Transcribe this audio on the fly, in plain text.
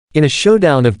In a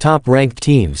showdown of top-ranked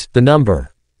teams, the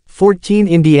number 14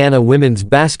 Indiana women's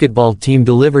basketball team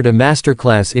delivered a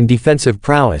masterclass in defensive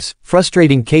prowess,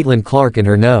 frustrating Caitlin Clark and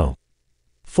her No.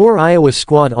 4 Iowa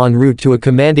squad en route to a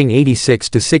commanding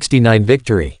 86-69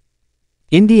 victory.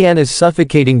 Indiana's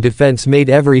suffocating defense made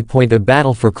every point a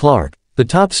battle for Clark, the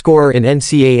top scorer in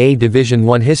NCAA Division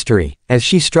I history, as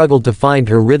she struggled to find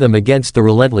her rhythm against the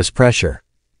relentless pressure.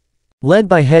 Led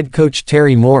by head coach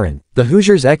Teri Moren, the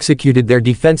Hoosiers executed their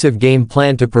defensive game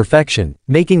plan to perfection,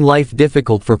 making life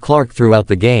difficult for Clark throughout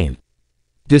the game.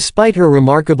 Despite her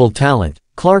remarkable talent,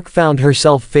 Clark found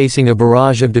herself facing a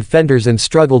barrage of defenders and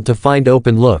struggled to find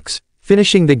open looks,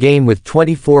 finishing the game with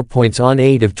 24 points on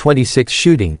 8 of 26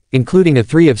 shooting, including a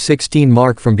 3 of 16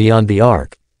 mark from beyond the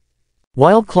arc.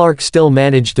 While Clark still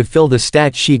managed to fill the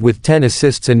stat sheet with 10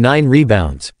 assists and 9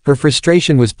 rebounds, her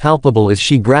frustration was palpable as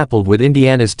she grappled with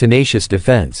Indiana's tenacious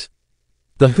defense.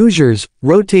 The Hoosiers'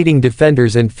 rotating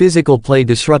defenders and physical play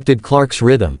disrupted Clark's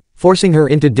rhythm, forcing her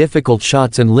into difficult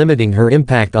shots and limiting her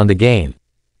impact on the game.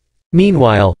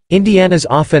 Meanwhile, Indiana's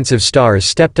offensive stars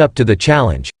stepped up to the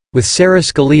challenge, with Sarah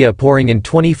Scalia pouring in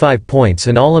 25 points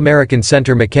and All-American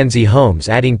center Mackenzie Holmes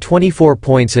adding 24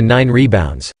 points and 9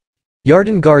 rebounds.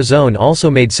 Yarden Garzone also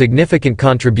made significant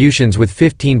contributions with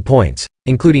 15 points,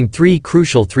 including 3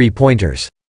 crucial three-pointers.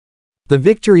 The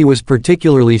victory was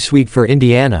particularly sweet for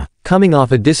Indiana, coming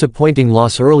off a disappointing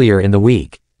loss earlier in the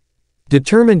week.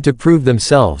 Determined to prove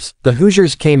themselves, the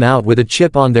Hoosiers came out with a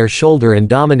chip on their shoulder and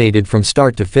dominated from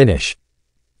start to finish.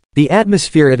 The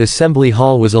atmosphere at Assembly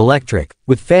Hall was electric,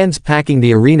 with fans packing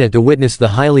the arena to witness the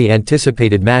highly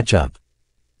anticipated matchup.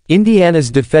 Indiana's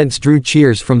defense drew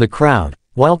cheers from the crowd,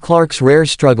 while Clark's rare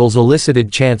struggles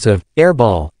elicited chants of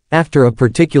 "airball" after a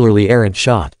particularly errant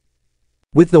shot.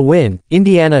 With the win,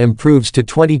 Indiana improves to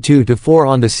 22-4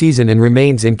 on the season and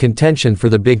remains in contention for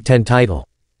the Big Ten title.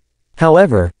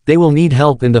 However, they will need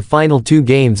help in the final 2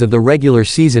 games of the regular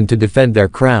season to defend their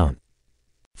crown.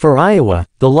 For Iowa,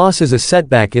 the loss is a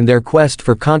setback in their quest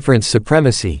for conference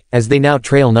supremacy, as they now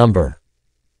trail number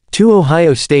 2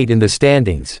 Ohio State in the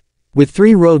standings. With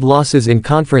 3 road losses in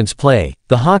conference play,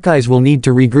 the Hawkeyes will need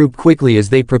to regroup quickly as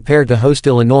they prepare to host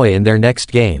Illinois in their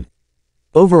next game.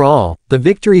 Overall, the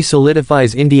victory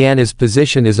solidifies Indiana's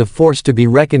position as a force to be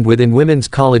reckoned with in women's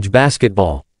college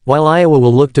basketball, while Iowa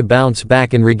will look to bounce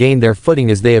back and regain their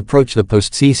footing as they approach the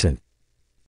postseason.